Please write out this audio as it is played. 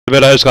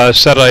Meadows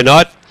last Saturday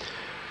night.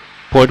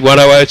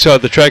 0.10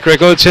 outside the track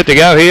record. Set to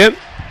go here.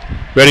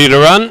 Ready to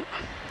run.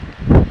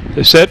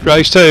 The set,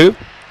 race 2.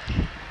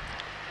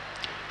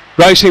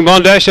 Racing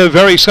Mondasher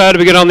very slow to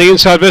begin on the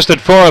inside, missed at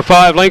 4 or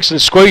 5 lengths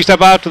and squeezed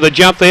up after the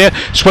jump there.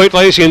 Sweet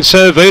Lacy and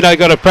Servino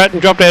got a Pratt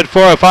and dropped out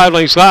 4 or 5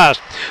 lengths last.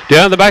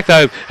 Down the back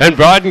though, and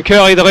Bryden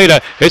Curly the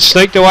leader. It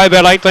sneaked away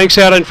about 8 lengths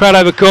out in front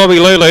over Corby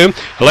Lulu.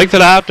 A length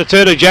and a half to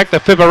turn to Jack the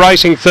Fipper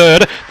racing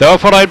third. They were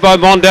followed by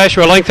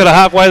Mondasher, a length and a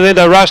half way then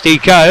to Rusty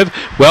Cove.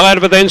 Well out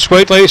of it then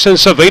Sweet Lacy and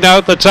Servino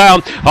at the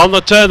tail. On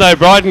the turn though,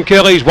 Bryden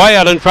Curly's way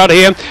out in front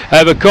here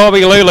over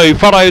Corby Lulu,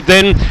 followed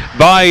then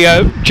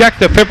by Jack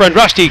the Fipper and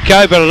Rusty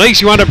Cove, but an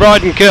easy one to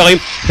Bryden Curly.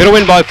 It'll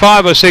win by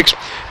 5 or 6.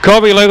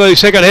 Corby Lulu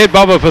second, Head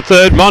Bobber for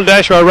third,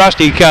 Mondasher or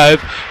Rusty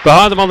Cove.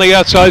 Behind them on the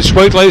outside,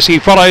 Sweet Lucy,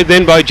 followed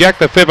then by Jack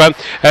the Fipper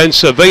and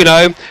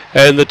Servino,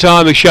 and the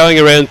time is showing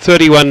around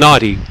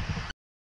 31.90.